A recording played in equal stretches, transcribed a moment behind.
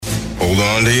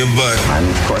going to your butt. I'm,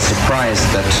 of course, surprised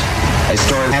that a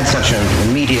story had such an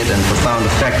immediate and profound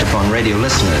effect upon radio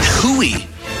listeners. Hooey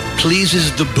pleases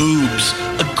the boobs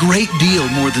a great deal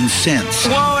more than sense.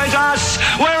 Woe is us!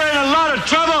 We're in a lot of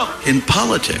trouble! In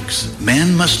politics,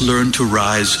 man must learn to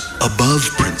rise above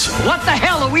principle. What the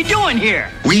hell are we doing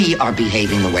here? We are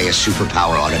behaving the way a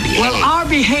superpower ought to behave. Well, our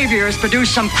behavior has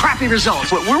produced some crappy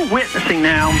results. What we're witnessing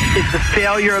now is the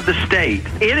failure of the state.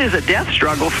 It is a death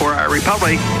struggle for our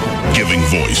republic. Giving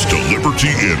voice to liberty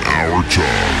in our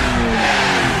time.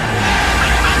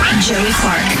 Joey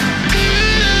Clark.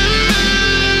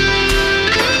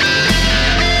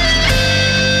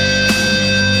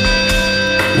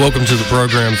 Welcome to the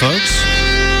program, folks.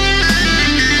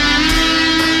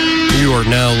 You are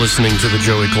now listening to the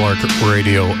Joey Clark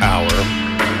Radio Hour.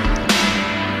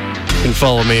 You can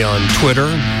follow me on Twitter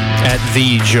at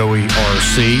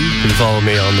TheJoeyRC. You can follow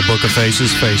me on the Book of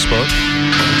Faces Facebook.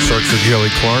 Search for Joey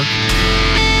Clark.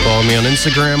 Follow me on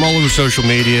Instagram, all over social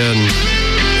media. And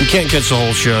if you can't catch the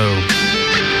whole show,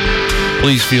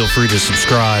 please feel free to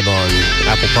subscribe on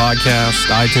Apple Podcasts,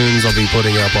 iTunes. I'll be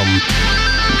putting up on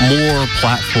more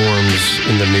platforms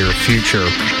in the near future.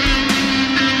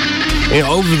 You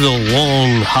know, over the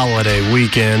long holiday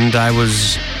weekend, I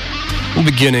was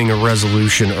beginning a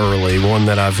resolution early, one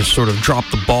that I've sort of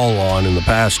dropped the ball on in the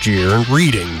past year, and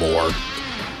reading more.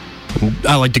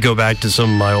 I like to go back to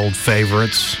some of my old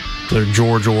favorites, either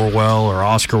George Orwell or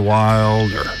Oscar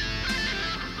Wilde or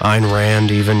Ayn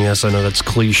Rand even. Yes, I know that's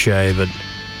cliche, but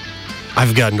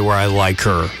I've gotten to where I like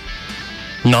her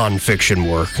nonfiction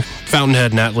work.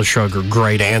 Fountainhead and Atlas Shrugged are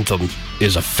great. Anthem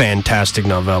is a fantastic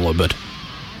novella, but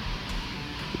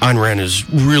Ayn Rand is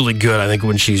really good, I think,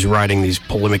 when she's writing these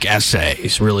polemic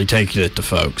essays, really taking it to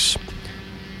folks.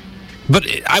 But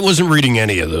I wasn't reading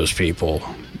any of those people,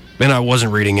 and I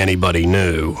wasn't reading anybody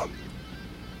new.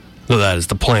 So that is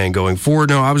the plan going forward.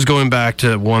 No, I was going back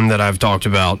to one that I've talked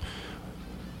about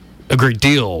a great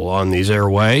deal on these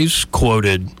airways,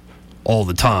 quoted all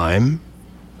the time.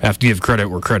 I have to give credit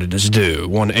where credit is due.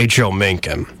 One H.L.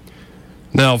 Mencken.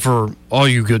 Now, for all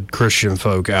you good Christian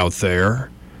folk out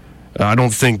there, I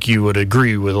don't think you would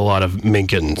agree with a lot of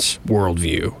Mencken's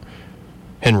worldview,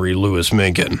 Henry Louis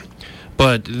Mencken.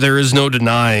 But there is no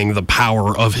denying the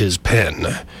power of his pen.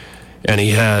 And he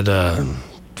had a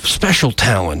special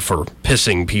talent for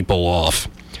pissing people off.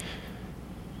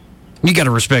 You got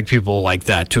to respect people like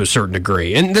that to a certain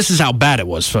degree. And this is how bad it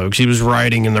was, folks. He was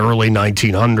writing in the early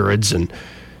 1900s, and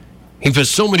he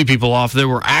pissed so many people off, there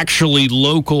were actually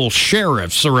local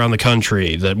sheriffs around the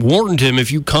country that warned him,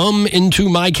 if you come into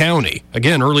my county,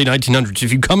 again, early 1900s,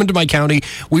 if you come into my county,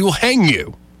 we will hang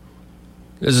you.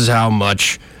 This is how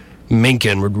much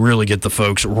Mencken would really get the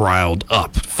folks riled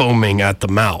up, foaming at the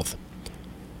mouth.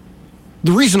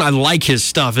 The reason I like his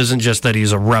stuff isn't just that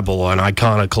he's a rebel, an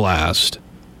iconoclast.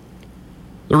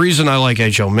 The reason I like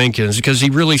H.L. Mencken is because he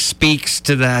really speaks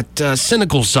to that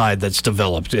cynical side that's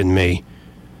developed in me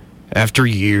after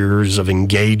years of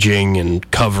engaging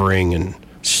and covering and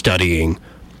studying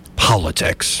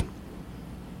politics.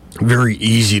 Very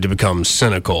easy to become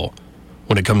cynical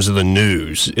when it comes to the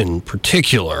news, in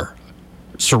particular,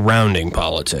 surrounding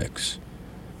politics.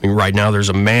 I mean, right now there's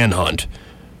a manhunt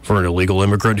for an illegal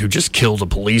immigrant who just killed a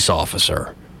police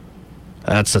officer.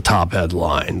 That's the top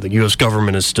headline. The U.S.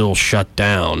 government is still shut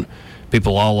down.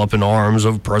 People all up in arms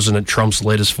over President Trump's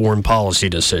latest foreign policy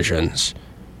decisions.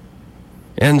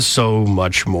 And so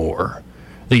much more.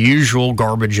 The usual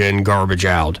garbage in, garbage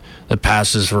out that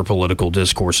passes for political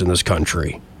discourse in this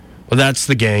country. But that's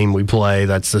the game we play.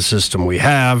 That's the system we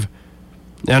have.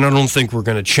 And I don't think we're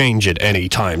going to change it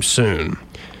anytime soon.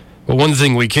 But one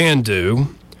thing we can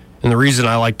do, and the reason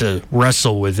I like to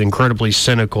wrestle with incredibly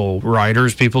cynical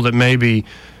writers, people that maybe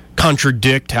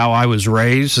contradict how I was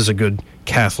raised as a good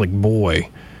Catholic boy,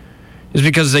 is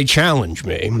because they challenge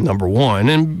me, number one,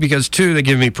 and because, two, they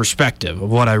give me perspective of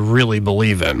what I really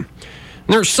believe in. And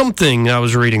there's something I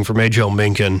was reading from H.L.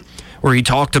 Mencken where he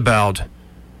talked about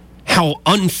how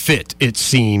unfit it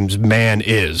seems man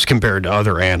is compared to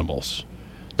other animals.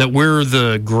 That we're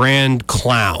the grand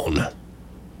clown,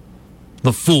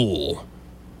 the fool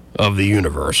of the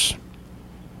universe.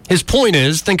 His point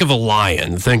is, think of a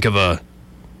lion, think of a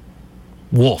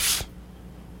wolf,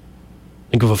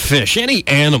 think of a fish, any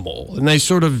animal, and they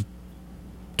sort of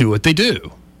do what they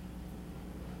do.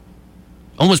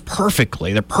 Almost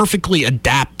perfectly. They're perfectly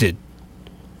adapted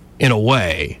in a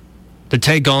way to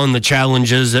take on the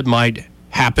challenges that might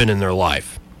happen in their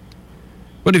life.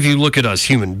 But if you look at us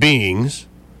human beings,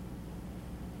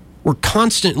 we're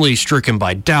constantly stricken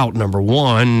by doubt, number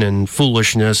one, and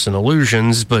foolishness and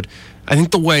illusions, but I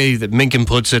think the way that Mencken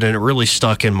puts it, and it really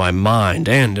stuck in my mind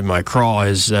and in my craw,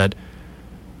 is that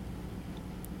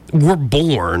we're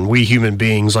born, we human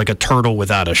beings, like a turtle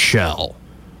without a shell,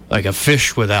 like a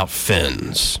fish without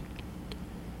fins.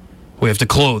 We have to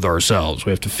clothe ourselves. We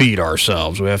have to feed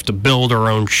ourselves. We have to build our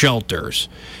own shelters.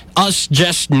 Us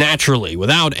just naturally,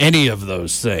 without any of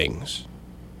those things,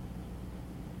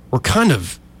 we're kind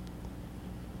of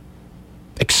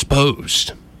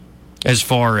exposed as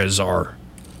far as our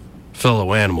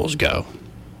fellow animals go.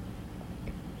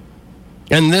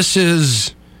 And this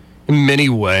is, in many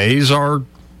ways, our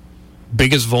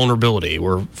biggest vulnerability.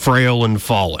 We're frail and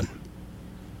fallen.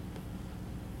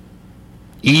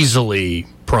 Easily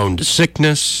prone to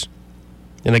sickness,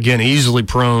 and again, easily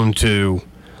prone to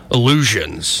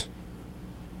illusions,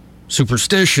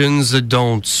 superstitions that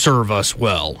don't serve us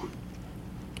well.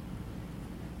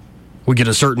 We get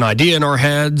a certain idea in our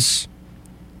heads.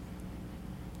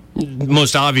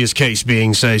 Most obvious case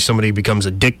being, say, somebody becomes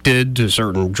addicted to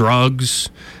certain drugs,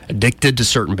 addicted to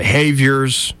certain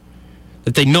behaviors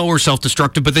that they know are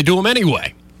self-destructive, but they do them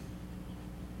anyway.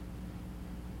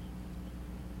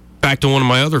 Back to one of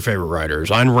my other favorite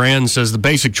writers, Ayn Rand says the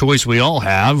basic choice we all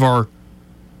have are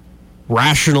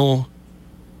rational,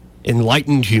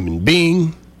 enlightened human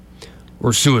being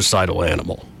or suicidal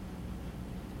animal.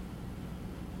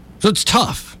 So it's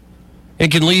tough. It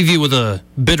can leave you with a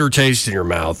bitter taste in your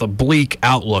mouth, a bleak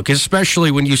outlook, especially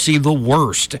when you see the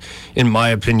worst, in my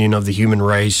opinion, of the human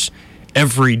race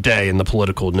every day in the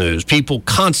political news. People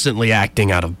constantly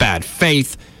acting out of bad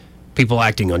faith, people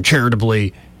acting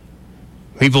uncharitably,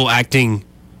 people acting,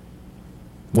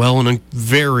 well, in a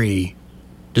very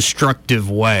destructive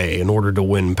way in order to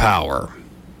win power.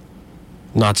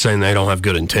 Not saying they don't have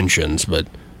good intentions, but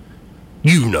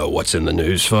you know what's in the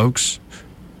news, folks.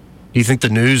 Do you think the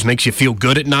news makes you feel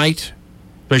good at night?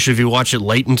 Especially if you watch it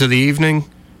late into the evening?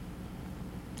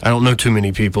 I don't know too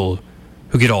many people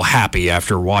who get all happy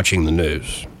after watching the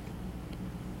news.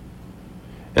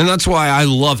 And that's why I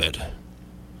love it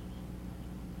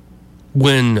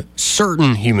when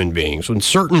certain human beings, when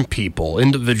certain people,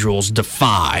 individuals,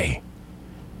 defy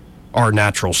our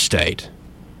natural state.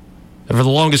 And for the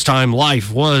longest time,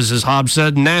 life was, as Hobbes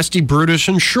said, nasty, brutish,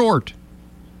 and short.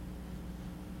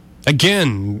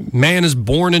 Again, man is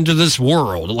born into this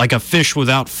world like a fish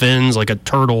without fins, like a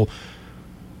turtle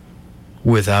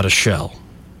without a shell.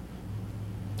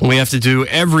 We have to do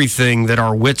everything that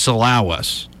our wits allow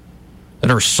us, that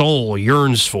our soul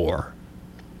yearns for,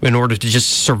 in order to just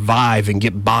survive and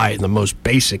get by in the most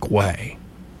basic way.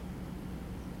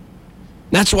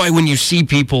 That's why when you see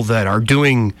people that are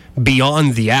doing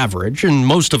beyond the average, and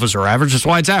most of us are average, that's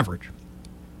why it's average.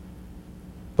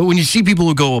 But when you see people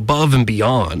who go above and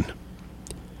beyond,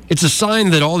 it's a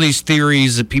sign that all these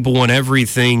theories that people want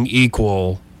everything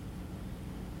equal,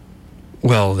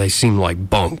 well, they seem like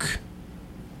bunk.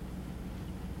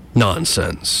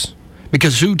 Nonsense.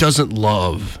 Because who doesn't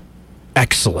love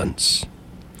excellence?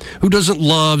 Who doesn't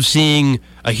love seeing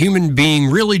a human being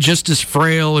really just as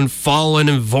frail and fallen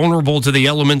and vulnerable to the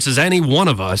elements as any one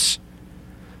of us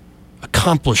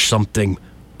accomplish something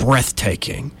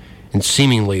breathtaking and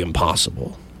seemingly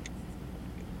impossible?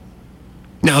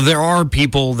 Now, there are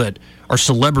people that are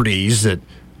celebrities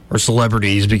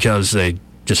because they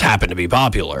just happen to be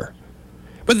popular.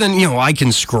 But then, I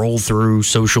can scroll through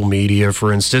social media,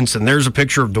 for instance, and there's a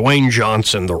picture of Dwayne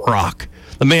Johnson, The Rock.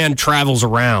 The man travels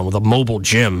around with a mobile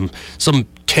gym, some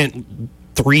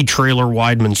three-trailer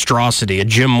wide monstrosity, a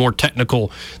gym more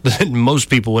technical than most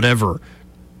people would ever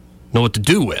know what to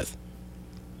do with.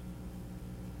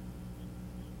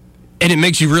 And it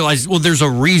makes you realize, well, there's a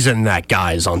reason that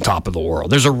guy is on top of the world.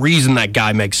 There's a reason that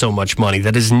guy makes so much money,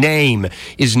 that his name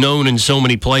is known in so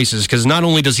many places, because not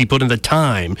only does he put in the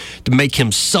time to make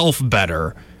himself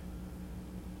better,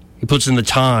 he puts in the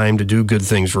time to do good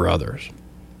things for others.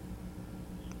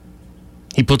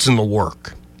 He puts in the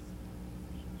work.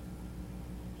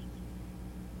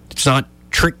 It's not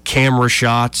trick camera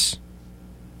shots.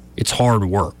 It's hard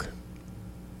work.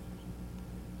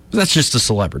 That's just a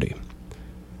celebrity.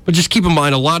 But just keep in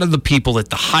mind, a lot of the people at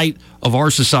the height of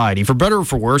our society, for better or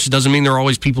for worse, it doesn't mean they're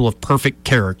always people of perfect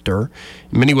character.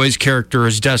 In many ways, character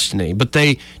is destiny. But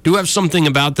they do have something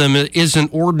about them that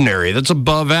isn't ordinary, that's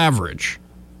above average.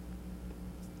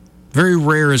 Very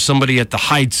rare is somebody at the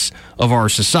heights of our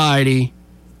society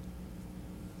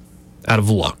out of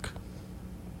luck.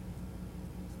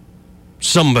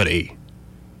 Somebody,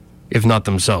 if not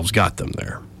themselves, got them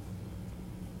there.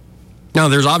 Now,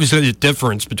 there's obviously a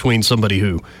difference between somebody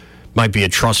who might be a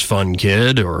trust fund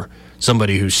kid or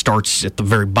somebody who starts at the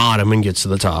very bottom and gets to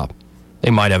the top. They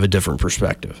might have a different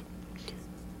perspective.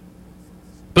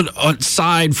 But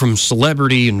aside from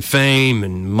celebrity and fame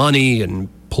and money and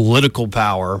political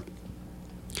power,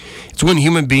 it's when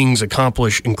human beings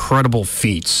accomplish incredible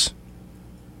feats.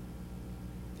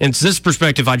 And it's this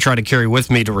perspective I try to carry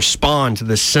with me to respond to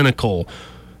this cynical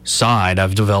side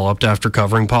I've developed after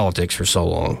covering politics for so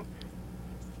long.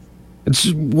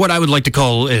 It's what I would like to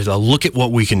call a look at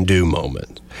what we can do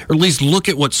moment. Or at least look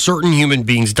at what certain human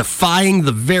beings, defying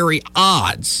the very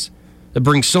odds that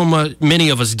bring so many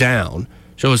of us down,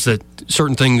 show us that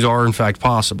certain things are in fact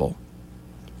possible.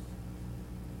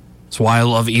 That's why I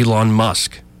love Elon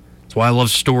Musk. That's why I love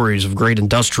stories of great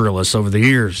industrialists over the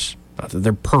years. Not that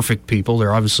they're perfect people,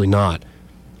 they're obviously not.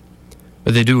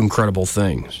 But they do incredible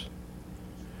things.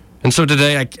 And so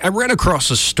today I ran across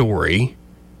a story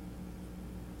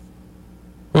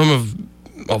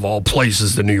of all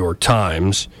places, the New York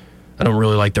Times. I don't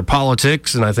really like their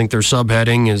politics, and I think their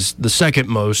subheading is the second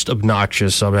most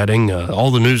obnoxious subheading,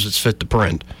 all the news that's fit to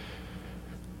print.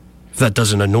 If that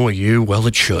doesn't annoy you, well,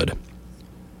 it should.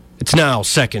 It's now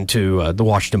second to the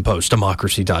Washington Post,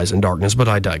 Democracy Dies in Darkness, but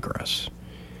I digress.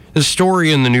 This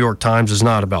story in the New York Times is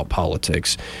not about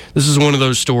politics. This is one of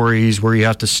those stories where you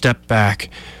have to step back,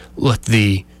 let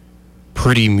the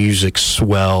pretty music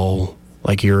swell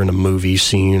like you're in a movie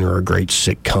scene or a great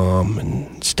sitcom,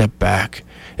 and step back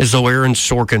as though Aaron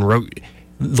Sorkin wrote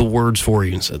the words for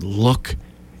you and said, look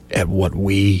at what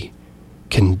we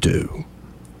can do.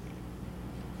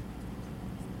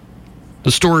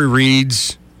 The story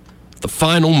reads, the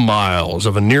final miles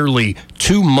of a nearly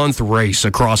 2-month race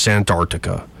across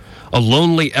Antarctica, a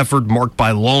lonely effort marked by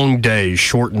long days,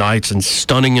 short nights, and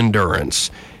stunning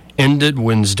endurance, ended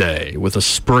Wednesday with a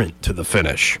sprint to the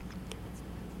finish.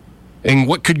 In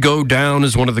what could go down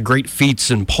as one of the great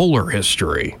feats in polar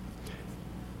history,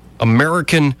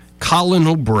 American Colin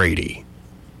O'Brady,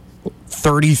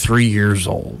 33 years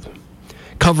old,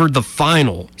 covered the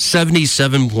final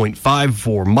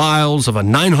 77.54 miles of a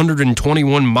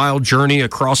 921-mile journey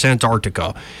across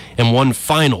Antarctica in one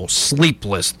final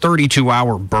sleepless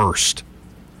 32-hour burst,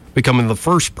 becoming the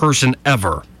first person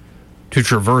ever to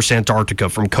traverse Antarctica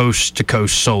from coast to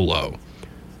coast solo,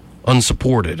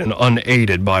 unsupported and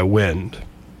unaided by wind.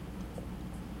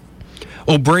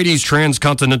 O'Brady's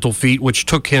transcontinental feat, which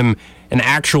took him an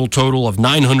actual total of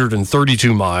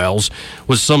 932 miles,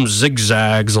 with some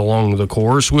zigzags along the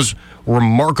course, was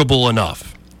remarkable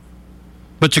enough.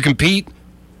 But to compete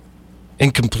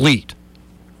and complete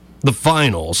the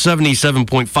final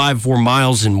 77.54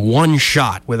 miles in one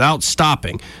shot without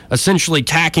stopping, essentially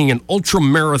tacking an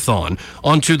ultra-marathon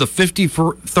onto the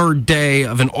 53rd day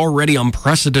of an already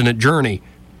unprecedented journey,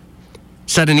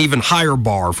 set an even higher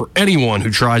bar for anyone who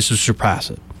tries to surpass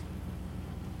it.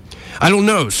 I don't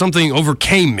know, something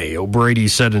overcame me, O'Brady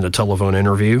said in a telephone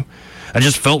interview. I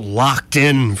just felt locked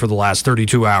in for the last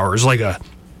 32 hours, like a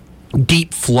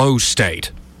deep flow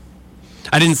state.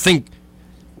 I didn't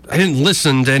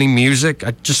listen to any music.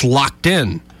 I just locked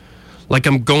in, like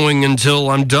I'm going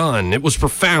until I'm done. It was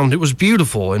profound. It was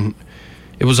beautiful, and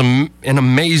it was an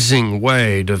amazing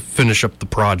way to finish up the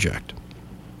project.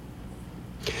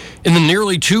 In the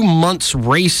nearly 2 months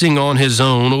racing on his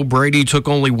own, O'Brady took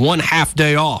only one half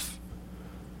day off.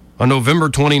 On November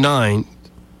 29th,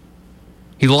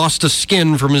 he lost a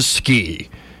skin from his ski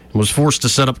and was forced to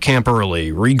set up camp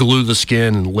early, re-glue the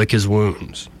skin, and lick his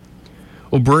wounds.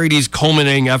 O'Brady's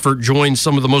culminating effort joined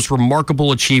some of the most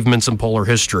remarkable achievements in polar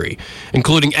history,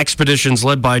 including expeditions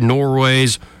led by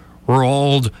Norway's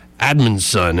Roald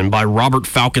Amundsen and by Robert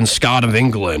Falcon Scott of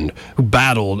England, who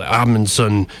battled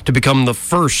Amundsen to become the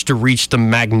first to reach the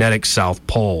magnetic South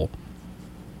Pole.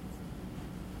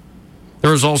 There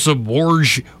was also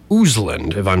Borge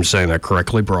Ousland, if I'm saying that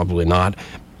correctly, probably not.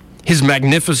 His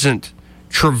magnificent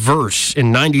traverse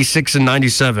in 96 and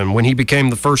 97 when he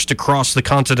became the first to cross the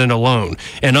continent alone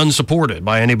and unsupported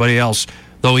by anybody else,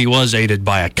 though he was aided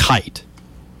by a kite,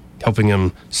 helping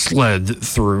him sled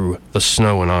through the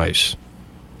snow and ice.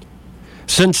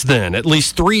 Since then, at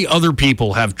least 3 other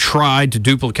people have tried to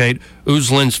duplicate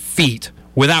Ousland's feat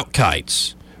without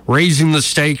kites, raising the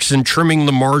stakes and trimming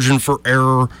the margin for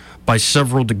error by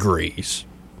several degrees.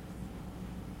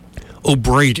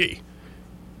 O'Brady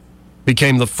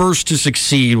became the first to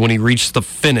succeed when he reached the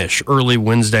finish early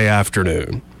Wednesday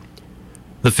afternoon,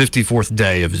 the 54th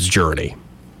day of his journey.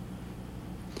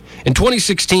 In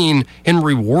 2016,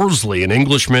 Henry Worsley, an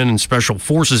Englishman and Special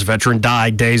Forces veteran,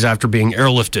 died days after being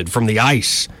airlifted from the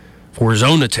ice for his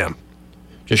own attempt.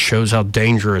 Just shows how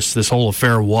dangerous this whole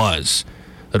affair was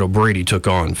that O'Brady took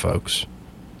on, folks.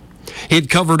 He had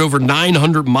covered over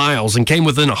 900 miles and came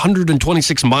within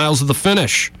 126 miles of the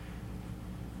finish.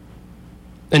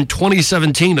 In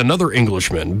 2017, another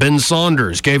Englishman, Ben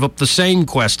Saunders, gave up the same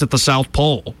quest at the South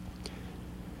Pole.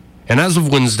 And as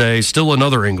of Wednesday, still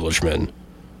another Englishman,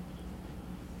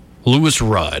 Lewis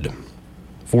Rudd,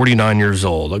 49 years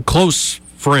old, a close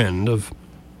friend of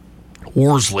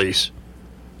Worsley's,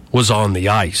 was on the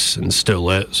ice and still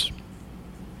is.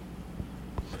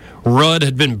 Rudd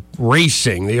had been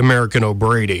racing the American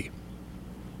O'Brady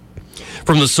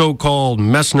from the so-called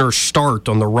Messner start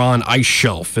on the Ron Ice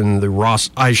Shelf and the Ross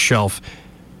Ice Shelf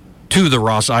to the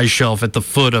Ross Ice Shelf at the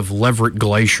foot of Leverett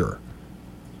Glacier.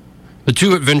 The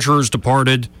two adventurers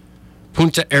departed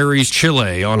Punta Arenas,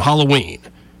 Chile on Halloween,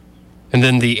 and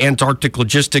then the Antarctic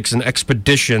Logistics and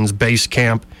Expeditions Base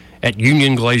Camp at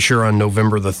Union Glacier on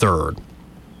November the 3rd.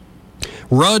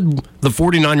 Rudd, the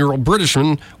 49-year-old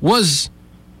Britishman, was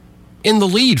in the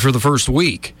lead for the first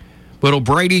week, but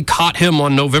O'Brady caught him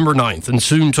on November 9th and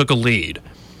soon took a lead.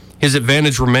 His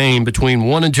advantage remained between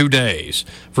 1 and 2 days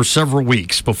for several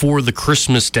weeks before the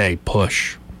Christmas Day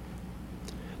push.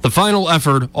 The final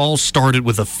effort all started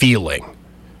with a feeling.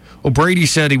 O'Brady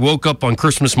said he woke up on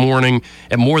Christmas morning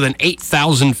at more than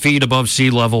 8,000 feet above sea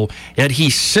level, yet he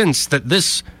sensed that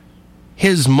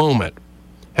his moment,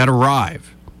 had arrived.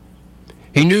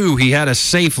 He knew he had a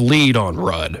safe lead on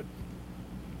Rudd,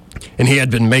 and he had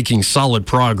been making solid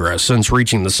progress since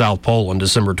reaching the South Pole on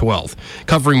December 12th,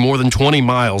 covering more than 20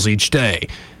 miles each day,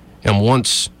 and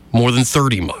once more than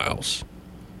 30 miles.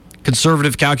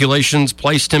 Conservative calculations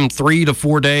placed him 3 to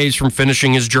 4 days from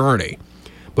finishing his journey,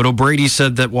 but O'Brady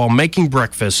said that while making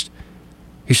breakfast,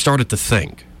 he started to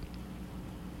think.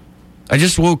 I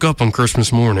just woke up on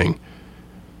Christmas morning,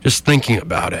 just thinking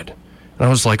about it, and I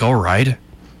was like, all right,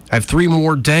 I have 3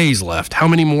 more days left. How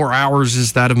many more hours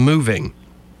is that of moving?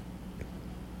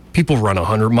 People run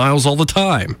 100 miles all the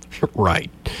time.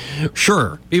 Right.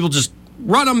 Sure. People just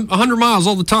run 100 miles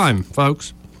all the time,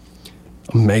 folks.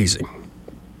 Amazing.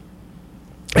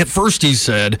 At first, he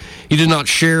said he did not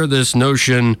share this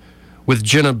notion with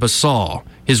Jenna Basaw,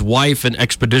 his wife and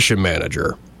expedition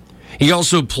manager. He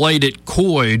also played it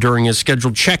coy during his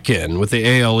scheduled check-in with the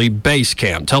ALE base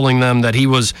camp, telling them that he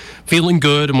was feeling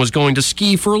good and was going to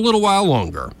ski for a little while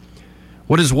longer.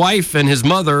 What his wife and his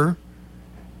mother,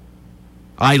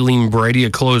 Eileen Brady, a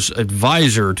close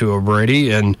advisor to O'Brady,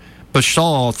 and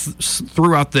Basaw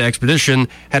throughout the expedition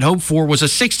had hoped for was a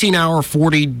 16-hour,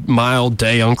 40-mile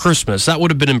day on Christmas. That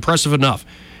would have been impressive enough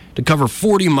to cover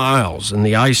 40 miles in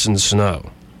the ice and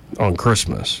snow on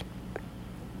Christmas.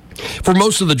 For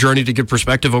most of the journey, to give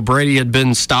perspective, O'Brady had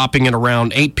been stopping at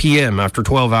around 8 p.m. after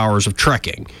 12 hours of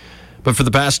trekking. But for the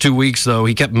past 2 weeks, though,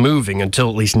 he kept moving until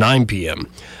at least 9 p.m.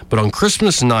 But on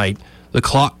Christmas night, the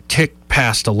clock ticked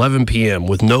past 11 p.m.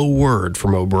 with no word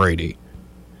from O'Brady.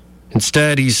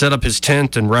 Instead, he set up his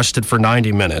tent and rested for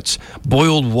 90 minutes,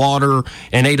 boiled water,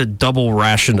 and ate a double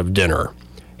ration of dinner.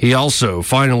 He also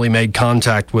finally made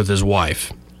contact with his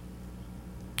wife.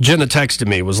 Jenna texted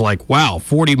me, was like, wow,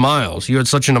 40 miles. You had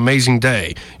such an amazing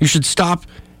day. You should stop,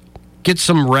 get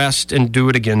some rest, and do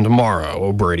it again tomorrow,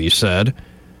 O'Brady said.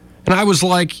 And I was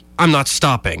like, I'm not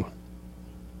stopping.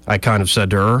 I kind of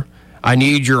said to her, I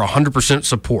need your 100%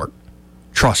 support.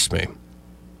 Trust me.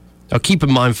 Now keep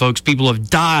in mind, folks, people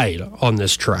have died on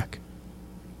this trek.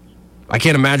 I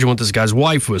can't imagine what this guy's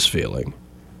wife was feeling.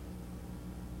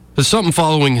 There's something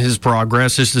following his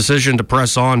progress. His decision to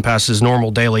press on past his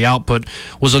normal daily output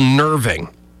was unnerving.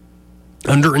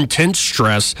 Under intense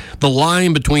stress, the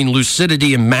line between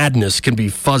lucidity and madness can be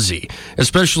fuzzy,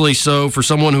 especially so for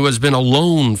someone who has been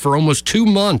alone for almost 2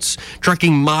 months,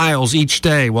 trekking miles each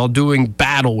day while doing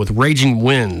battle with raging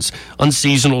winds,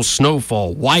 unseasonal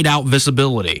snowfall, whiteout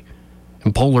visibility,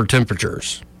 and polar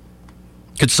temperatures.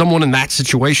 Could someone in that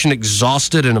situation,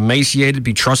 exhausted and emaciated,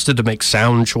 be trusted to make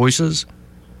sound choices?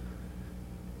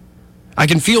 I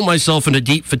can feel myself in a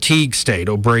deep fatigue state,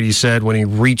 O'Brady said when he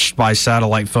was reached by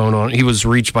satellite phone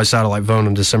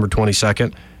on December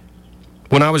 22nd.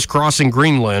 When I was crossing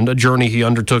Greenland, a journey he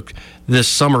undertook this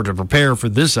summer to prepare for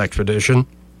this expedition,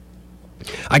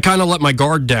 I kind of let my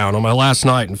guard down on my last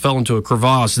night and fell into a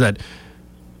crevasse that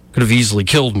could have easily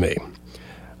killed me.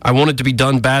 I want it to be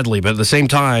done badly, but at the same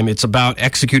time, it's about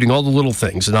executing all the little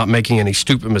things and not making any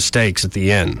stupid mistakes at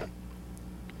the end.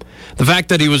 The fact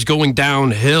that he was going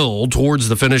downhill towards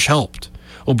the finish helped.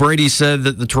 O'Brady said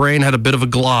that the terrain had a bit of a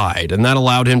glide, and that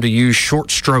allowed him to use short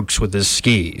strokes with his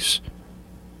skis.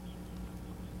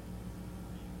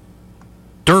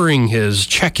 During his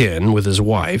check-in with his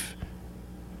wife,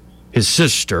 his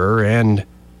sister, and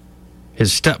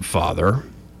his stepfather,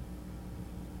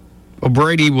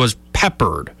 O'Brady was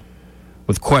peppered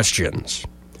with questions,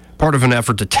 part of an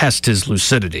effort to test his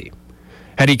lucidity.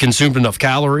 Had he consumed enough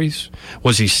calories?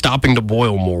 Was he stopping to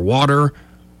boil more water?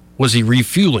 Was he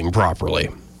refueling properly?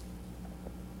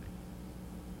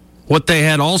 What they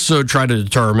had also tried to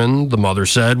determine, the mother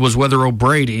said, was whether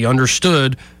O'Brady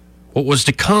understood what was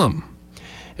to come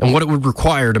and what it would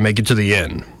require to make it to the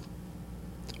end.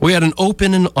 We had an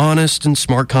open and honest and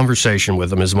smart conversation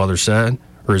with him, his mother said,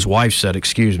 or his wife said,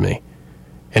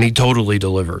 and he totally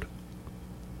delivered.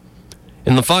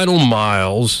 In the final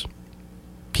miles,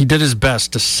 he did his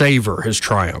best to savor his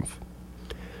triumph.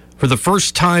 For the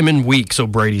first time in weeks,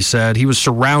 O'Brady said, he was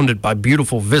surrounded by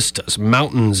beautiful vistas,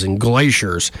 mountains, and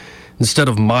glaciers, instead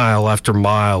of mile after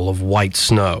mile of white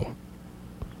snow.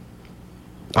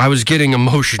 I was getting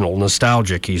emotional,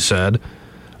 nostalgic, he said.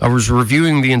 I was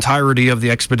reviewing the entirety of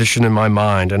the expedition in my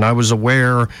mind, and I was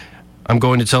aware I'm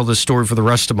going to tell this story for the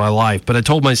rest of my life. But I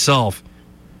told myself,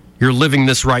 you're living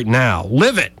this right now.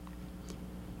 Live it!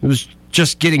 It was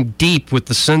just getting deep with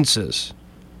the senses.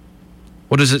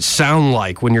 What does it sound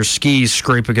like when your skis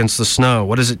scrape against the snow?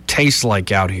 What does it taste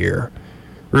like out here?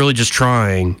 Really just try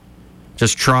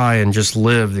and just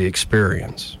live the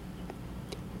experience.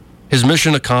 His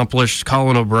mission accomplished,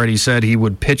 Colin O'Brady said he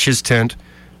would pitch his tent,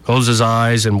 close his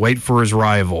eyes, and wait for his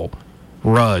rival,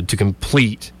 Rudd, to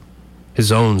complete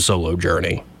his own solo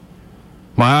journey.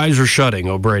 My eyes are shutting,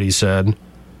 O'Brady said.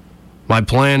 My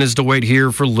plan is to wait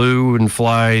here for Lou and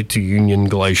fly to Union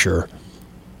Glacier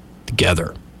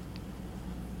together.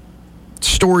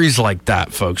 Stories like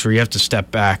that, folks, where you have to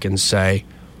step back and say,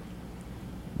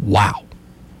 wow.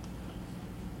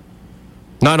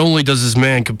 Not only does this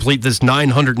man complete this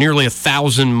 900, nearly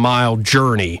 1,000-mile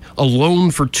journey alone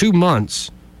for 2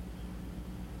 months,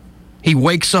 he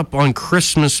wakes up on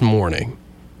Christmas morning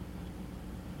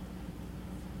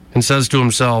and says to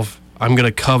himself, I'm going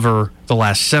to cover the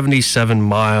last 77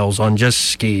 miles on just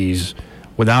skis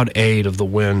without aid of the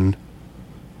wind,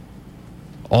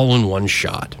 all in one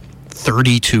shot.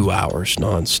 32 hours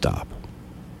nonstop.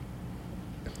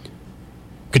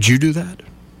 Could you do that?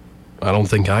 I don't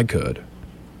think I could.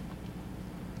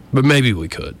 But maybe we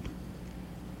could.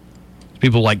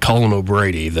 People like Colin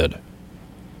O'Brady that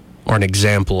are an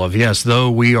example of, yes, though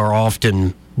we are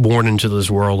often born into this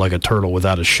world like a turtle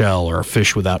without a shell or a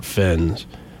fish without fins,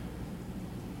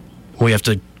 we have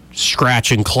to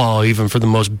scratch and claw even for the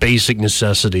most basic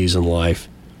necessities in life.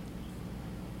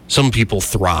 Some people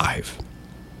thrive,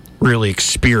 really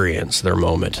experience their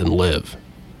moment and live.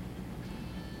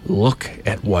 Look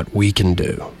at what we can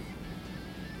do.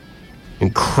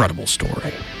 Incredible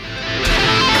story.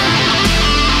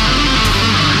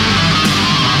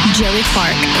 Joey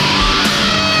Clark.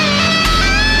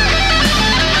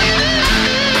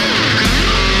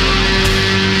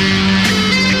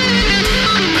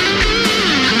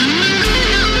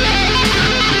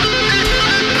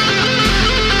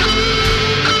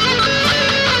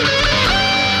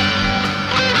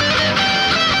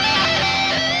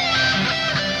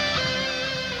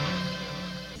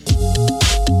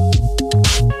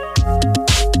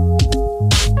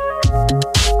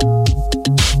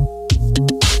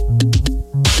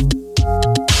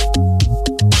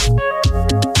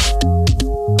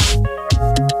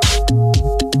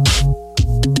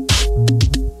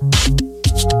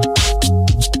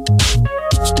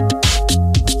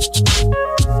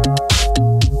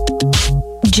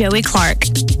 Joey Clark.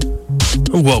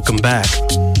 Welcome back.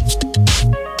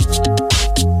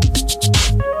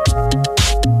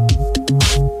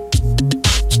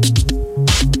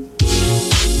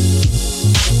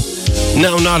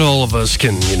 Now, not all of us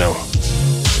can,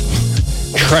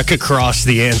 trek across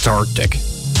the Antarctic.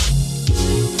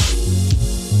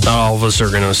 Not all of us are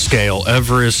going to scale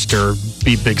Everest or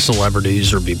be big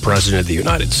celebrities or be president of the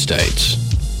United States.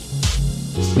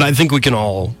 But I think we can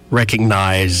all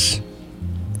recognize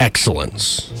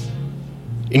excellence,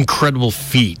 incredible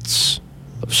feats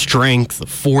of strength, of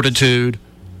fortitude.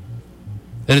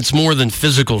 And it's more than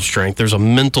physical strength. There's a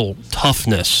mental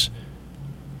toughness.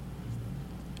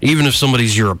 Even if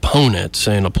somebody's your opponent,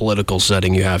 say in a political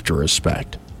setting, you have to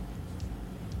respect.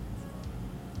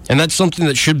 And that's something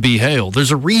that should be hailed. There's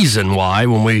a reason why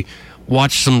when we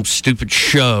watch some stupid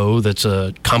show that's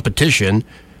a competition,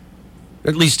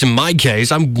 at least in my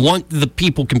case, I want the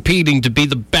people competing to be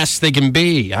the best they can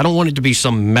be. I don't want it to be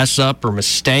some mess up or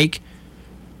mistake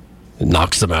that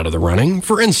knocks them out of the running.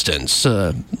 For instance,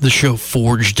 the show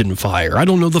Forged in Fire. I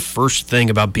don't know the first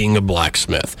thing about being a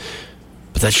blacksmith,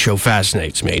 but that show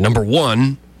fascinates me. Number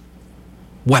one,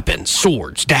 weapons,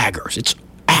 swords, daggers. It's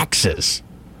axes.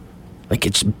 Like,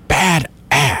 it's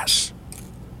badass.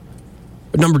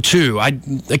 But number two,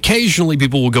 occasionally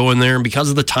people will go in there, and because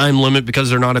of the time limit, because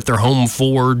they're not at their home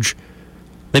forge,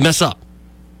 they mess up.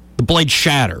 The blade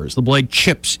shatters. The blade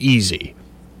chips easy.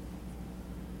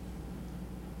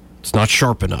 It's not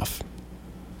sharp enough.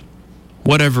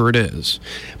 Whatever it is.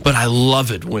 But I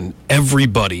love it when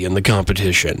everybody in the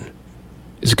competition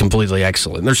is completely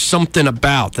excellent. There's something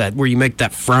about that where you make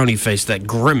that frowny face, that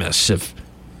grimace if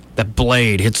that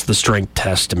blade hits the strength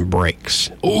test and breaks.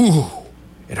 Ooh,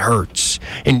 it hurts.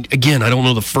 And again, I don't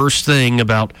know the first thing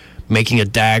about making a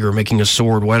dagger, making a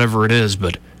sword, whatever it is,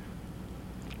 but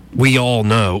we all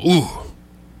know, ooh,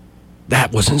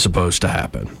 that wasn't supposed to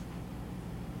happen.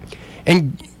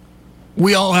 And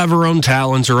we all have our own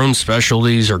talents, our own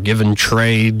specialties, our given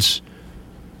trades,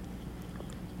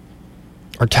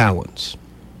 our talents.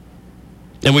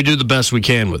 And we do the best we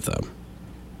can with them.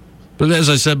 But as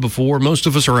I said before, most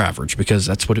of us are average because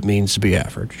that's what it means to be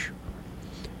average.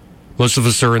 Most of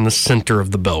us are in the center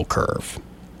of the bell curve.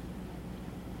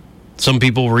 Some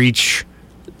people reach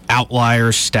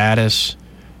outlier status.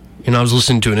 You know, I was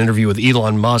listening to an interview with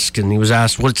Elon Musk, and he was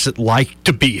asked, what's it like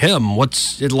to be him?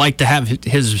 What's it like to have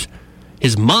his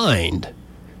mind?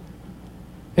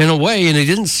 In a way, and he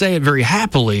didn't say it very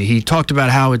happily, he talked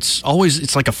about how it's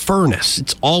like a furnace.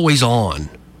 It's always on.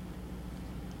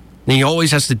 And he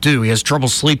always has he has trouble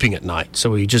sleeping at night,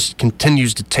 so he just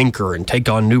continues to tinker and take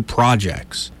on new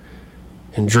projects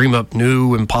and dream up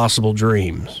new impossible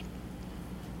dreams.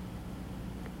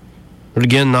 But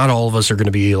again, not all of us are going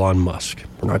to be Elon Musk.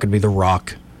 We're not going to be The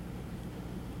Rock.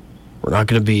 We're not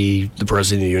going to be the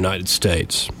President of the United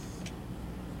States.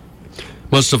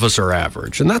 Most of us are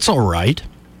average, and that's all right.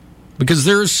 Because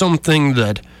there is something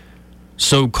that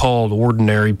so-called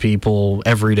ordinary people,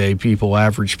 everyday people,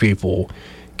 average people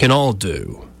can all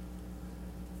do.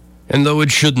 And though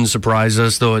it shouldn't surprise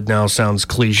us, though it now sounds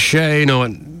cliche, though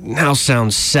it now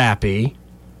sounds sappy,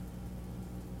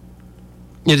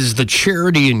 it is the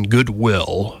charity and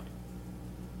goodwill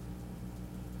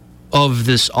of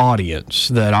this audience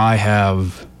that I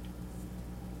have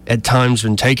at times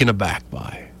been taken aback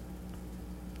by.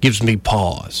 Gives me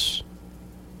pause.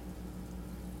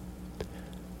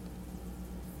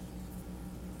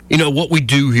 You know, what we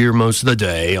do here most of the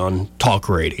day on talk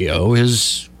radio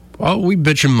is, well, we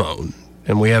bitch and moan,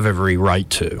 and we have every right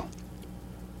to.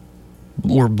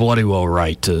 We're bloody well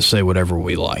right to say whatever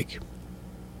we like.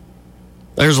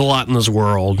 There's a lot in this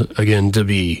world, again, to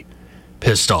be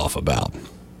pissed off about.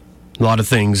 A lot of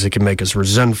things that can make us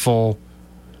resentful,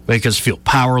 make us feel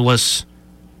powerless,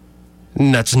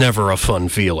 and that's never a fun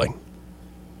feeling.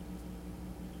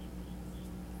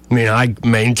 I mean, I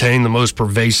maintain the most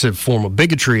pervasive form of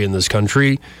bigotry in this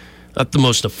country. Not the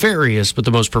most nefarious, but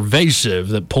the most pervasive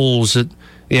that pulls at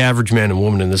the average man and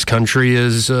woman in this country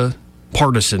is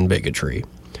partisan bigotry.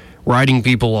 Writing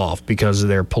people off because of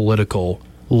their political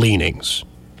leanings.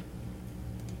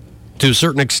 To a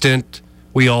certain extent,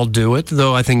 we all do it,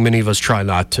 though I think many of us try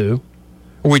not to.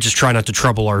 Or we just try not to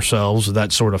trouble ourselves with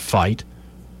that sort of fight.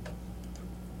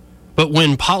 But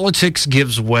when politics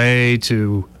gives way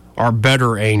to our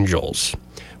better angels,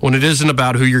 when it isn't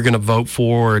about who you're going to vote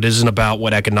for, it isn't about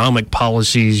what economic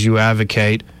policies you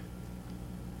advocate,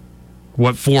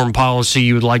 what foreign policy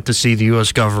you would like to see the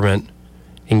U.S. government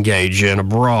engage in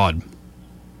abroad.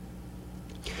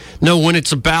 No, when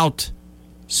it's about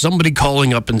somebody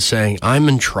calling up and saying, I'm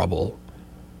in trouble,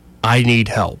 I need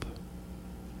help.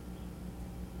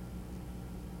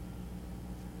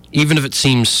 Even if it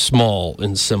seems small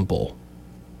and simple,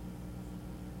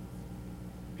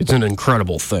 it's an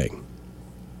incredible thing.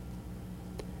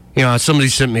 You know, somebody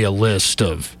sent me a list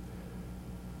of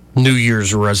New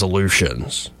Year's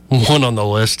resolutions. One on the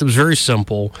list, it was very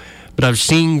simple, but I've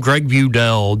seen Greg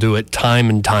Budell do it time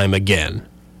and time again.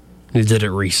 He did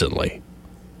it recently.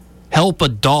 Help a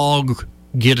dog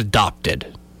get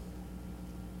adopted.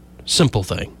 Simple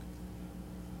thing.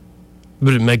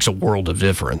 But it makes a world of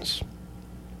difference.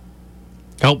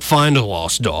 Help find a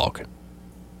lost dog.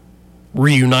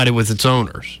 Reunited with its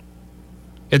owners.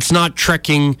 It's not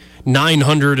trekking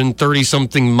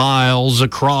 930-something miles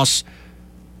across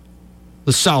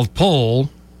the South Pole,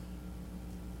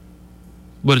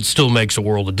 but it still makes a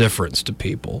world of difference to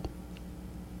people.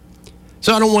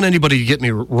 So I don't want anybody to get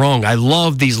me wrong. I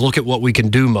love these look at what we can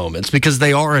do moments because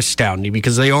they are astounding,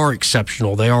 because they are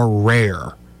exceptional, they are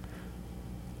rare.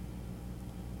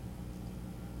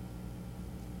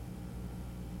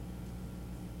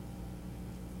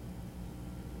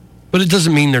 But it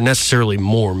doesn't mean they're necessarily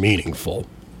more meaningful.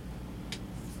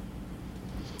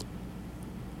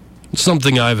 It's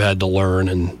something I've had to learn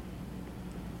and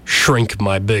shrink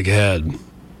my big head.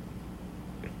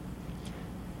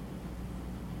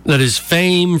 That is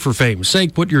fame for fame's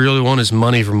sake. What you really want is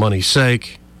money for money's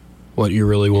sake. What you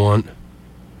really want,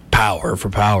 power for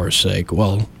power's sake.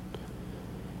 Well,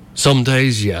 Some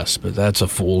days, yes, but that's a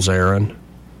fool's errand.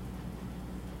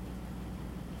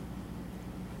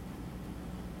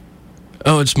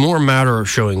 Oh, it's more a matter of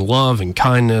showing love and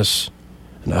kindness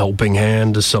and a helping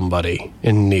hand to somebody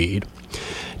in need.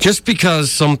 Just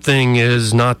because something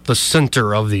is not the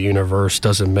center of the universe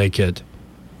doesn't make it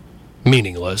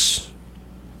meaningless.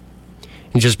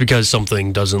 And just because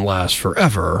something doesn't last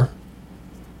forever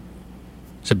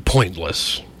is it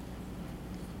pointless.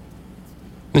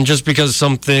 And just because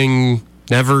something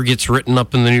never gets written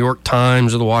up in the New York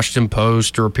Times or the Washington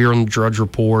Post or appear on the Drudge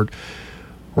Report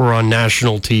or on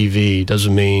national TV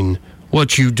doesn't mean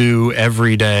what you do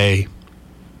every day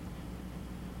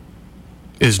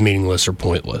is meaningless or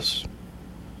pointless.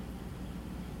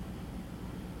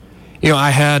 You know, I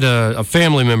had a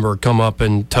family member come up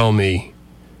and tell me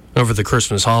over the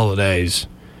Christmas holidays,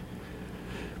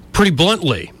 pretty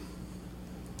bluntly,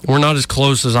 we're not as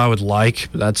close as I would like,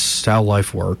 but that's how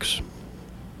life works.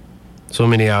 So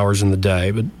many hours in the day,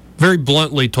 but very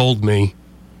bluntly told me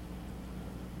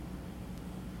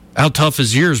how tough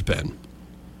his year's been.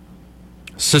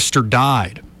 Sister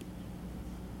died.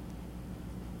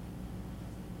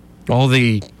 All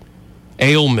the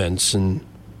ailments and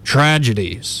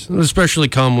tragedies, especially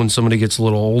come when somebody gets a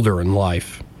little older in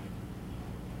life.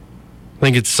 I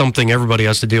think it's something everybody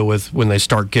has to deal with when they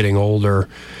start getting older.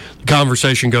 The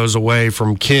conversation goes away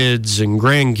from kids and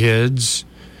grandkids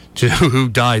to who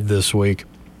died this week.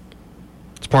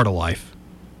 It's part of life.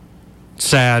 It's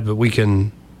sad, but we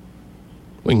can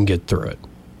get through it.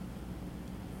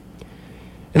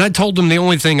 And I told him the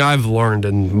only thing I've learned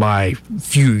in my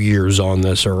few years on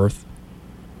this earth,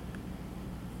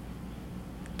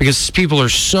 because people are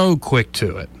so quick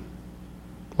to it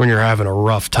when you're having a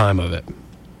rough time of it,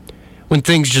 when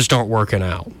things just aren't working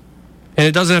out. And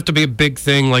it doesn't have to be a big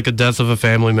thing like a death of a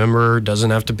family member. It doesn't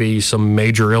have to be some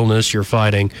major illness you're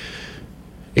fighting.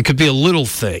 It could be a little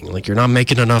thing, like you're not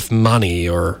making enough money,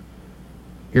 or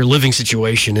your living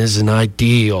situation isn't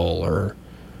ideal, or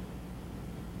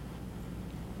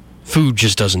food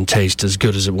just doesn't taste as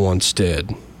good as it once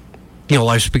did. You know,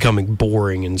 life's becoming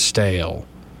boring and stale.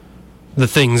 The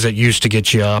things that used to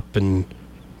get you up and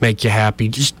make you happy,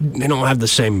 they don't have the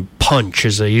same punch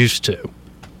as they used to.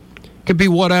 It could be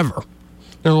whatever.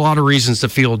 There are a lot of reasons to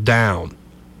feel down.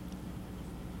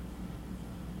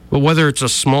 But whether it's a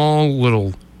small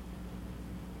little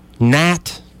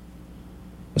gnat,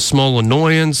 a small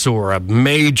annoyance, or a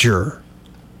major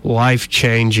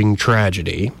life-changing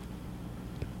tragedy,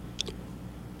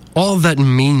 all of that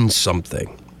means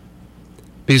something.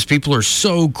 Because people are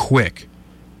so quick,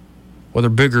 whether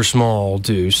big or small,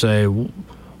 to say,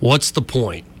 what's the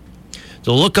point?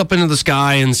 To look up into the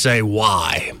sky and say,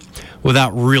 why?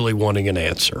 Without really wanting an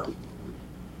answer.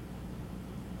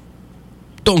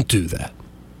 Don't do that.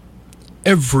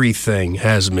 Everything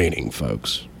has meaning,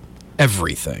 folks.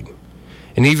 Everything.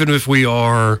 And even if we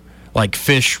are like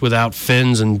fish without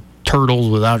fins and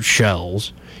turtles without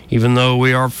shells, even though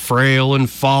we are frail and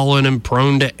fallen and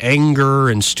prone to anger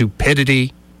and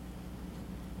stupidity,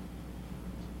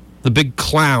 the big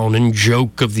clown and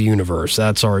joke of the universe,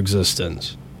 that's our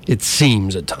existence. It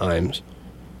seems at times.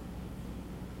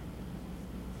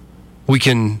 We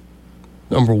can,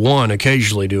 number one,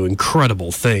 occasionally do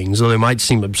incredible things, though they might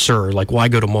seem absurd, like why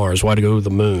go to Mars, why go to the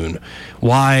moon,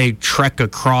 why trek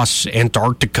across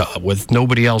Antarctica with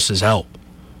nobody else's help?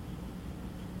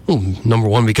 Well, number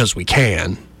one, because we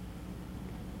can.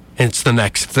 And it's the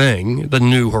next thing, the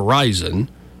new horizon.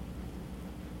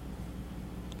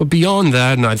 But beyond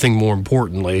that, and I think more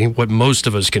importantly, what most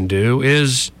of us can do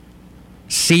is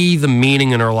see the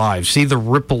meaning in our lives, see the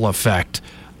ripple effect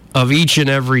of each and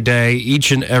every day,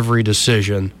 each and every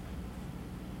decision,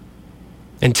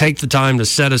 and take the time to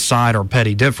set aside our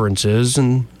petty differences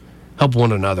and help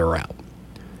one another out.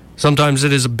 Sometimes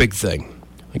it is a big thing,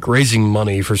 like raising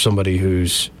money for somebody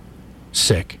who's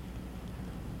sick.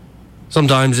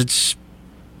 Sometimes it's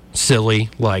silly,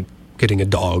 like getting a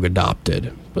dog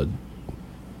adopted. But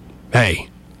hey,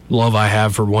 love I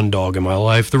have for one dog in my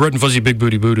life, the red and fuzzy big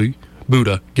booty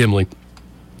Buddha, Gimli.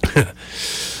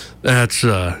 That's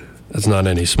not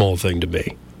any small thing to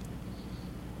me.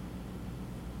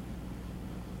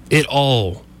 It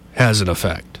all has an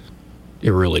effect. It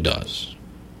really does.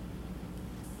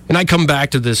 And I come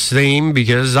back to this theme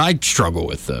because I struggle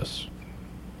with this.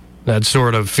 That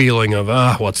sort of feeling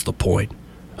of, what's the point?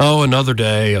 Oh, another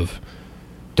day of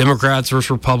Democrats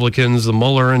versus Republicans, the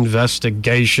Mueller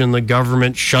investigation, the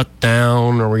government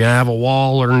shutdown. Are we going to have a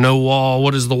wall or no wall?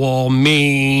 What does the wall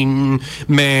mean?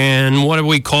 Man, what do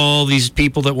we call these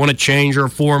people that want to change our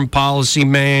foreign policy,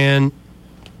 man?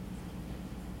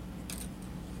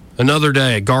 Another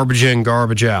day, garbage in,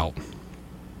 garbage out.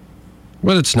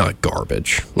 But it's not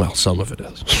garbage. Well, some of it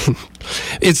is.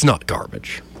 It's not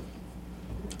garbage.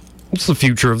 It's the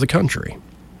future of the country.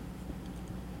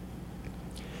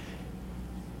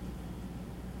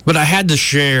 But I had to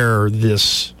share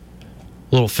this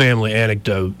little family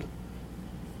anecdote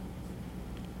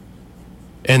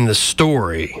and the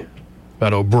story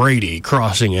about O'Brady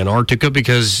crossing Antarctica,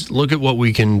 because look at what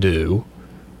we can do,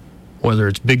 whether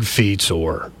it's big feats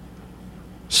or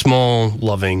small,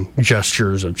 loving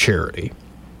gestures of charity.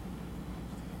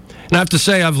 And I have to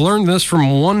say, I've learned this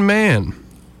from one man.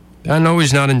 I know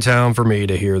he's not in town for me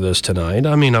to hear this tonight.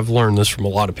 I mean, I've learned this from a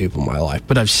lot of people in my life,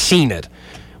 but I've seen it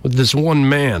with this one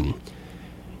man.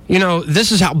 You know,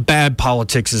 this is how bad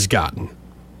politics has gotten.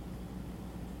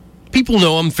 People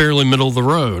know I'm fairly middle of the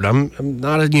road. I'm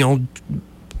not a,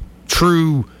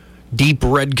 true deep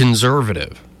red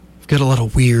conservative. I've got a lot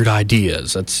of weird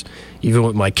ideas. That's even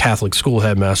what my Catholic school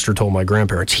headmaster told my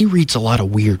grandparents. He reads a lot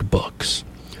of weird books.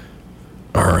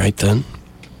 All right, then.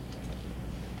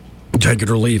 Take it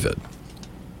or leave it.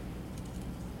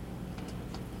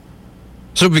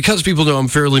 So because people know I'm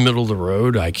fairly middle of the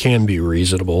road, I can be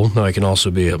reasonable. I can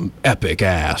also be an epic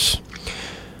ass.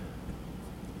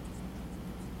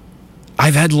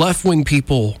 I've had left-wing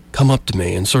people come up to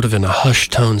me and sort of in a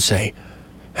hushed tone say,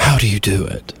 "How do you do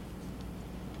it?"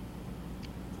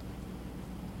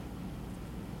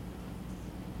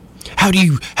 How do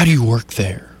you work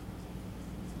there?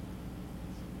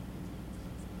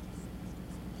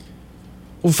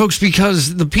 Well, folks,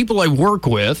 because the people I work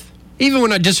with, even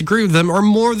when I disagree with them, are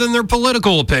more than their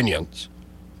political opinions.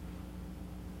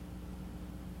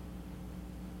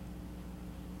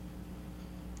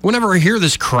 Whenever I hear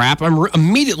this crap, I'm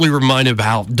immediately reminded of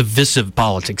how divisive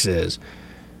politics is,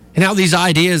 and how these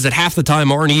ideas that half the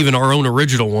time aren't even our own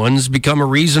original ones become a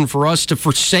reason for us to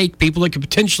forsake people that could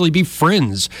potentially be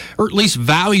friends, or at least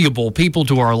valuable people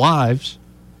to our lives.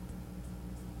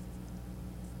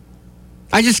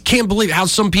 I just can't believe how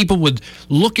some people would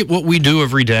look at what we do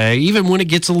every day, even when it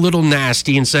gets a little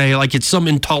nasty, and say, like, it's some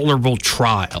intolerable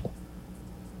trial.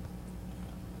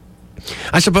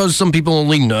 I suppose some people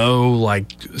only know,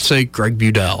 like, say, Greg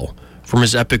Budell from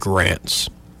his epic rants.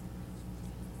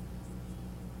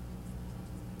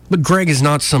 But Greg is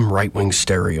not some right-wing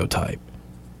stereotype.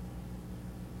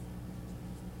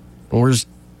 Or is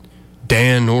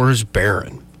Dan, or is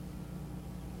Barron.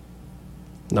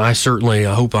 I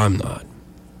hope I'm not.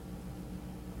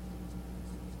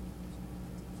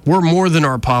 We're more than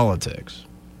our politics.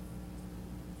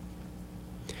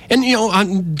 And,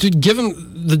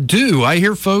 given the due, I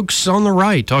hear folks on the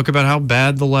right talk about how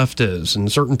bad the left is,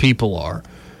 and certain people are.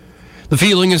 The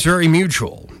feeling is very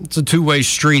mutual. It's a two-way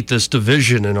street, this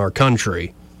division in our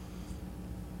country.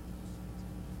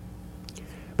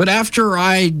 But after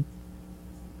I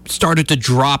started to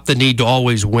drop the need to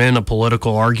always win a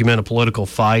political argument, a political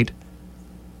fight,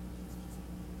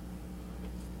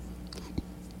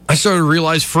 I started to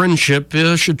realize friendship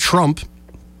should trump,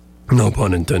 no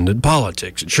pun intended,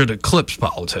 politics. It should eclipse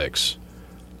politics.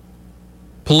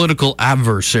 Political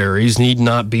adversaries need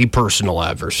not be personal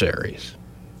adversaries.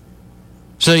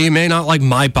 So you may not like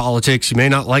my politics, you may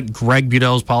not like Greg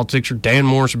Budell's politics, or Dan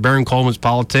Morris or Barron Coleman's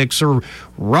politics, or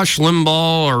Rush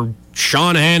Limbaugh, or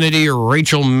Sean Hannity, or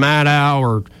Rachel Maddow,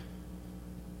 or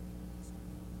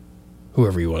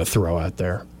whoever you want to throw out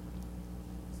there.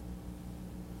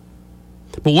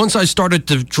 But once I started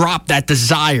to drop that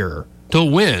desire to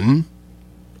win,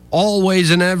 always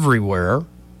and everywhere,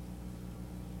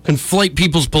 conflate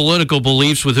people's political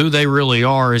beliefs with who they really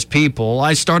are as people,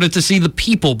 I started to see the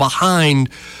people behind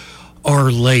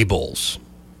our labels.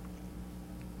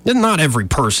 And not every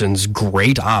person's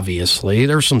great, obviously.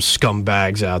 There's some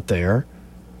scumbags out there.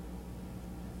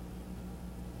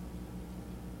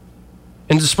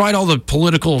 And despite all the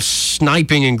political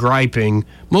sniping and griping,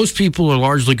 most people are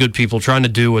largely good people trying to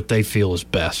do what they feel is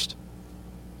best.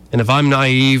 And if I'm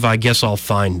naive, I guess I'll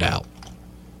find out.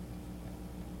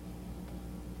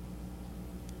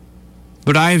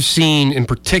 But I have seen, in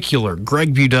particular,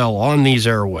 Greg Budell on these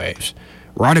airwaves,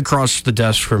 right across the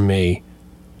desk from me,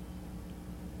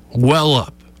 well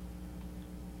up,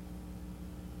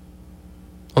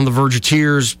 on the verge of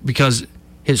tears, because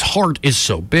his heart is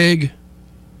so big,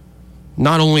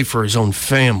 not only for his own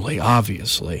family,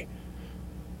 obviously,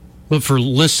 but for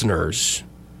listeners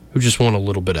who just want a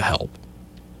little bit of help.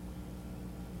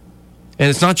 And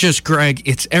it's not just Greg,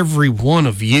 it's every one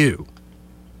of you.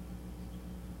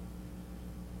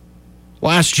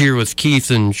 Last year with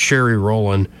Keith and Sherry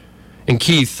Rowland, and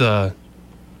Keith, love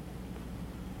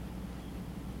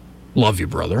you,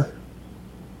 brother.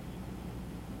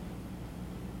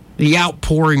 The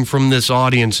outpouring from this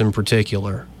audience in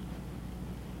particular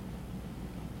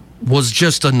was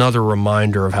just another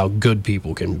reminder of how good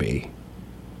people can be.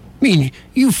 I mean,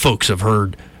 you folks have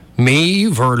heard me,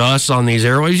 you've heard us on these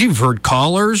airwaves, you've heard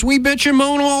callers. We bitch and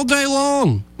moan all day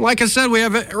long. Like I said, we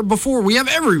have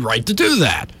every right to do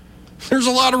that. There's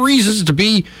a lot of reasons to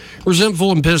be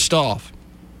resentful and pissed off.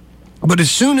 But as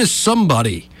soon as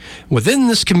somebody within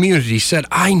this community said,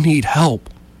 I need help,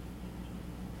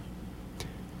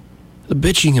 the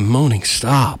bitching and moaning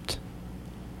stopped.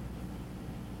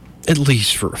 At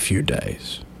least for a few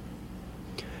days.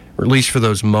 Or at least for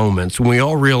those moments when we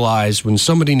all realize when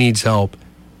somebody needs help,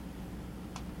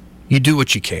 you do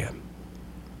what you can.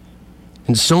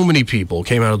 And so many people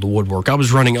came out of the woodwork. I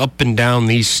was running up and down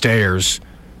these stairs,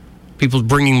 people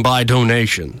bringing by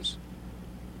donations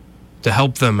to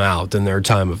help them out in their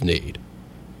time of need.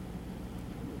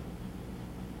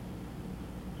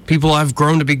 People I've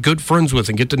grown to be good friends with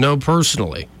and get to know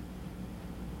personally.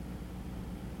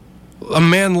 A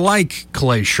man like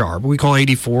Clay Sharp, we call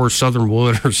 84 Southern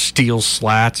Wood or Steel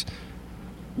Slats.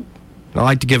 I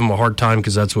like to give him a hard time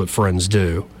because that's what friends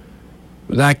do.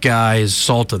 That guy is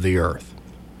salt of the earth.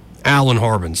 Alan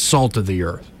Harbin, salt of the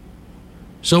earth.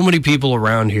 So many people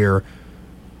around here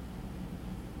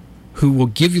who will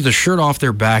give you the shirt off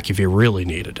their back if you really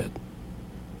needed it.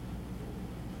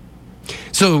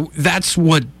 So that's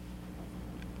what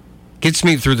gets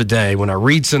me through the day. When I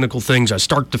read cynical things, I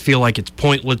start to feel like it's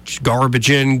pointless,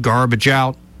 garbage in, garbage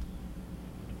out.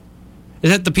 Is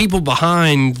that the people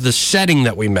behind the setting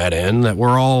that we met in, that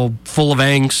we're all full of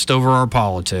angst over our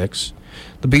politics,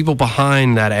 the people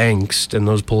behind that angst and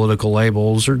those political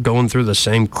labels are going through the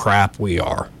same crap we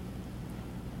are.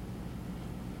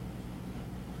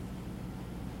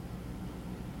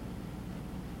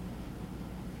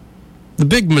 The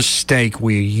big mistake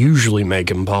we usually make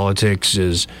in politics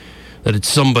is that it's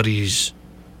somebody's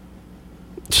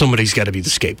got to be the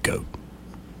scapegoat.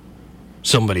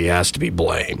 Somebody has to be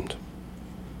blamed.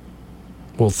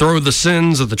 We'll throw the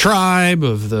sins of the tribe,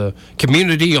 of the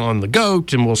community on the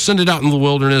goat, and we'll send it out in the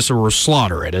wilderness or we'll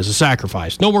slaughter it as a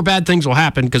sacrifice. No more bad things will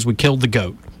happen because we killed the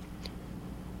goat.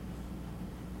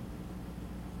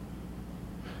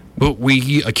 But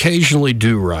we occasionally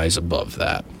do rise above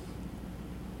that.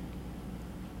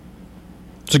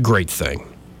 It's a great thing.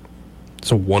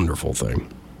 It's a wonderful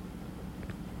thing.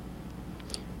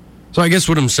 So I guess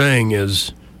what I'm saying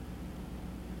is,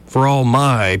 for all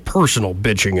my personal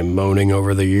bitching and moaning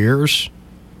over the years,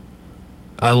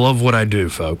 I love what I do,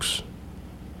 folks.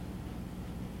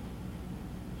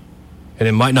 And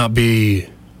it might not be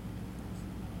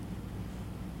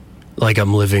like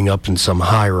I'm living up in some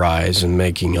high rise and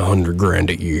making $100,000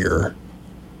 a year.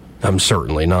 I'm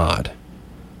certainly not.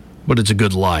 But it's a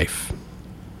good life,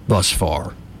 thus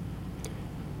far.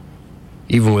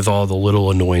 Even with all the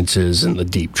little annoyances and the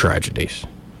deep tragedies.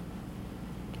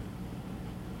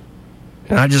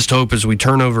 And I just hope as we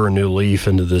turn over a new leaf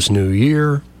into this new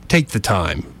year, take the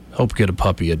time, help get a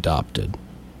puppy adopted.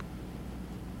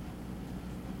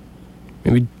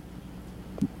 Maybe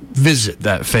visit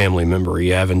that family member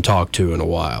you haven't talked to in a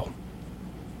while.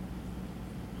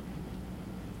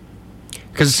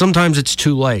 Because sometimes it's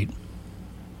too late.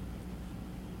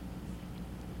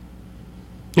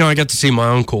 You know, I got to see my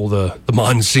uncle, the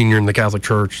Monsignor in the Catholic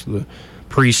Church, the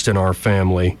priest in our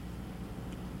family,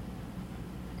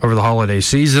 over the holiday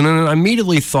season, and I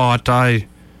immediately thought not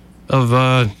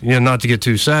to get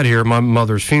too sad here, my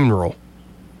mother's funeral.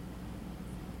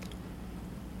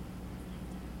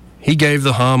 He gave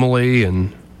the homily,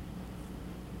 and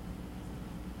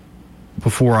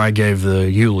before I gave the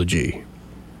eulogy.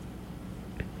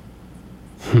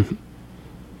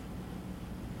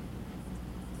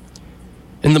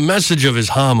 And the message of his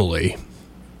homily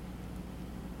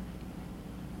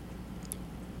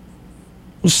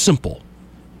was simple.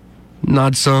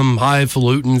 Not some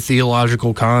highfalutin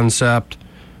theological concept.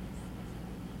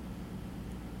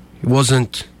 He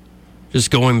wasn't just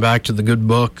going back to the good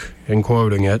book and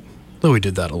quoting it, though he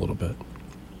did that a little bit.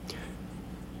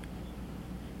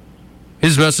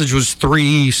 His message was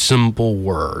 3 simple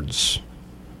words.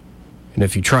 And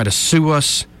if you try to sue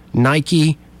us,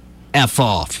 Nike, F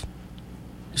off.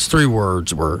 His 3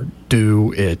 words were,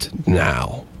 do it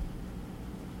now.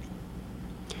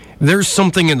 There's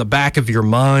something in the back of your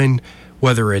mind,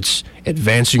 whether it's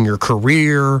advancing your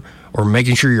career or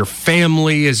making sure your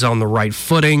family is on the right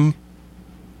footing,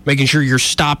 making sure you're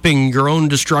stopping your own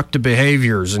destructive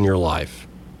behaviors in your life.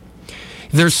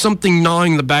 There's something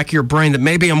gnawing the back of your brain that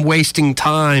maybe I'm wasting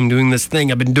time doing this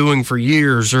thing I've been doing for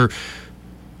years, or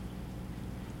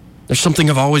there's something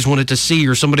I've always wanted to see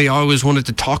or somebody I always wanted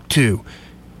to talk to.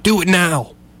 Do it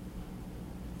now.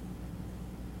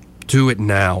 Do it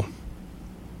now.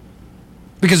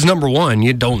 Because number one,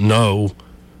 you don't know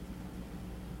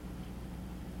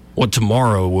what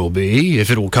tomorrow will be,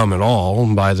 if it will come at all,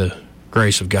 and by the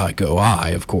grace of God go I,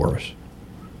 of course.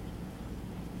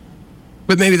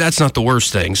 But maybe that's not the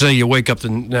worst thing. Say you wake up the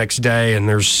next day and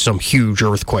there's some huge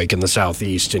earthquake in the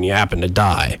southeast and you happen to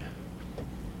die.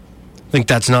 I think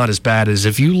that's not as bad as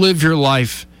if you live your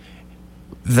life,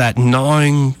 that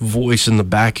gnawing voice in the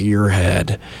back of your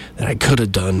head that I could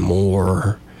have done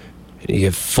more. You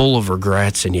get full of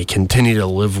regrets and you continue to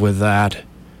live with that.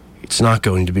 It's not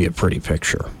going to be a pretty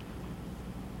picture.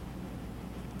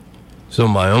 So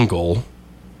my uncle,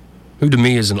 who to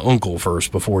me is an uncle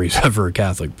first before he's ever a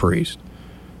Catholic priest,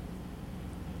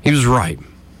 he was right.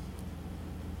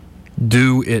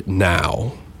 Do it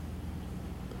now.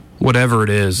 Whatever it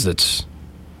is that's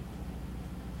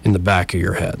in the back of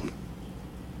your head.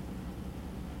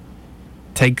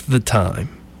 Take the time.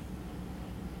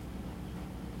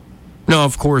 Now,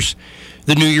 of course,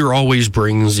 the new year always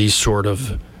brings these sort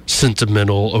of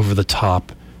sentimental,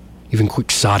 over-the-top, even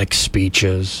quixotic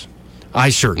speeches. I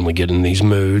certainly get in these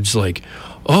moods like,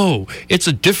 oh, it's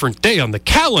a different day on the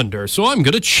calendar, so I'm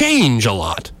going to change a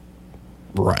lot.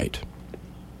 Right.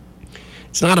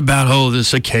 It's not about, oh,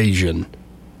 this occasion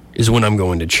is when I'm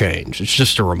going to change. It's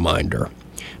just a reminder.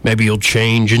 Maybe you'll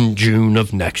change in June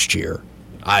of next year.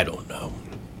 I don't know.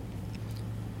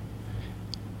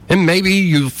 And maybe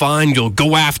you'll find you'll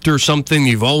go after something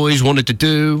you've always wanted to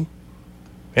do,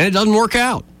 and it doesn't work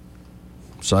out.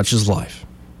 Such is life.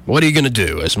 What are you going to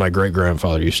do, as my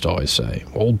great-grandfather used to always say,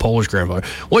 old Polish grandfather?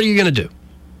 What are you going to do?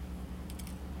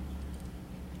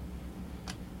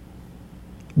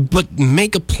 But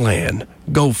make a plan.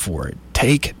 Go for it.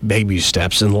 Take baby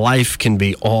steps, and life can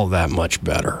be all that much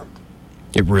better.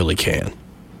 It really can.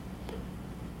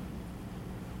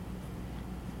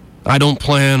 I don't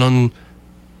plan on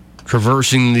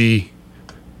traversing the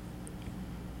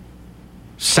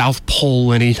South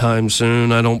Pole anytime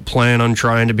soon. I don't plan on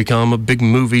trying to become a big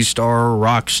movie star,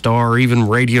 rock star, or even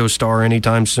radio star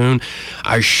anytime soon.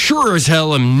 I sure as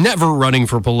hell am never running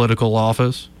for political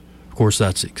office. Of course,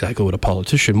 that's exactly what a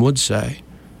politician would say.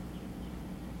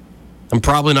 I'm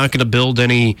probably not going to build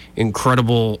any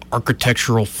incredible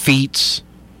architectural feats.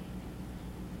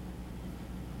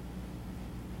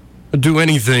 Do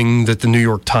anything that the New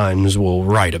York Times will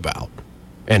write about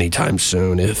anytime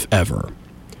soon, if ever.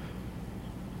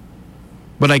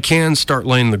 But I can start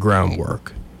laying the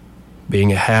groundwork,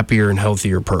 being a happier and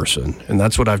healthier person. And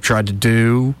that's what I've tried to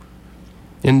do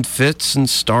in fits and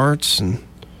starts and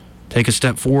take a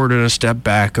step forward and a step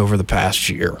back over the past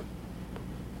year.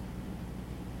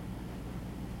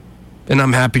 And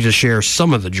I'm happy to share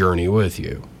some of the journey with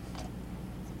you.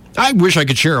 I wish I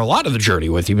could share a lot of the journey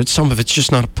with you, but some of it's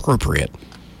just not appropriate,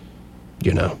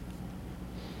 you know.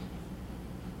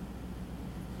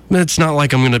 It's not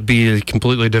like I'm going to be a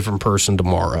completely different person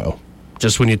tomorrow.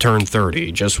 Just when you turn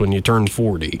 30, just when you turn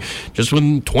 40, just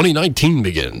when 2019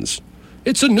 begins.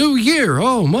 It's a new year,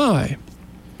 oh my.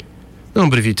 No,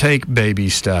 but if you take baby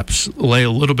steps, lay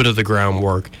a little bit of the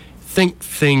groundwork, think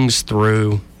things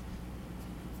through,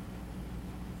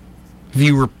 if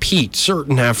you repeat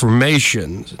certain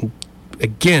affirmations,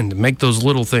 again, to make those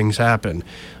little things happen,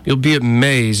 you'll be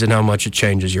amazed at how much it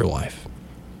changes your life.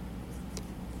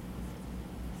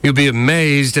 You'll be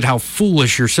amazed at how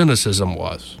foolish your cynicism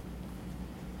was.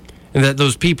 And that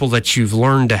those people that you've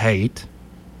learned to hate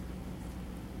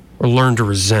or learned to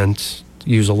resent, to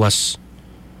use a less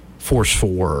forceful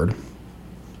word,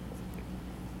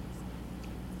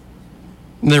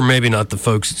 they're maybe not the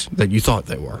folks that you thought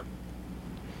they were.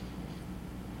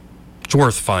 It's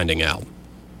worth finding out.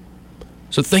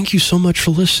 So thank you so much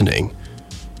for listening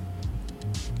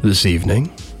this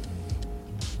evening.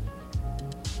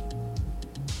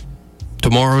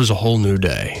 Tomorrow's a whole new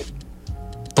day.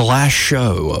 The last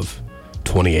show of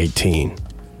 2018.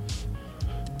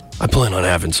 I plan on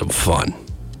having some fun.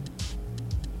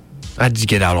 I had to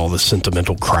get out all the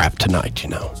sentimental crap tonight, you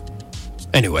know.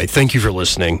 Anyway, thank you for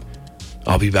listening.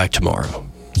 I'll be back tomorrow.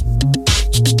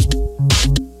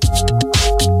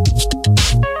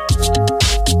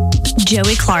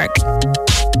 Joey Clark.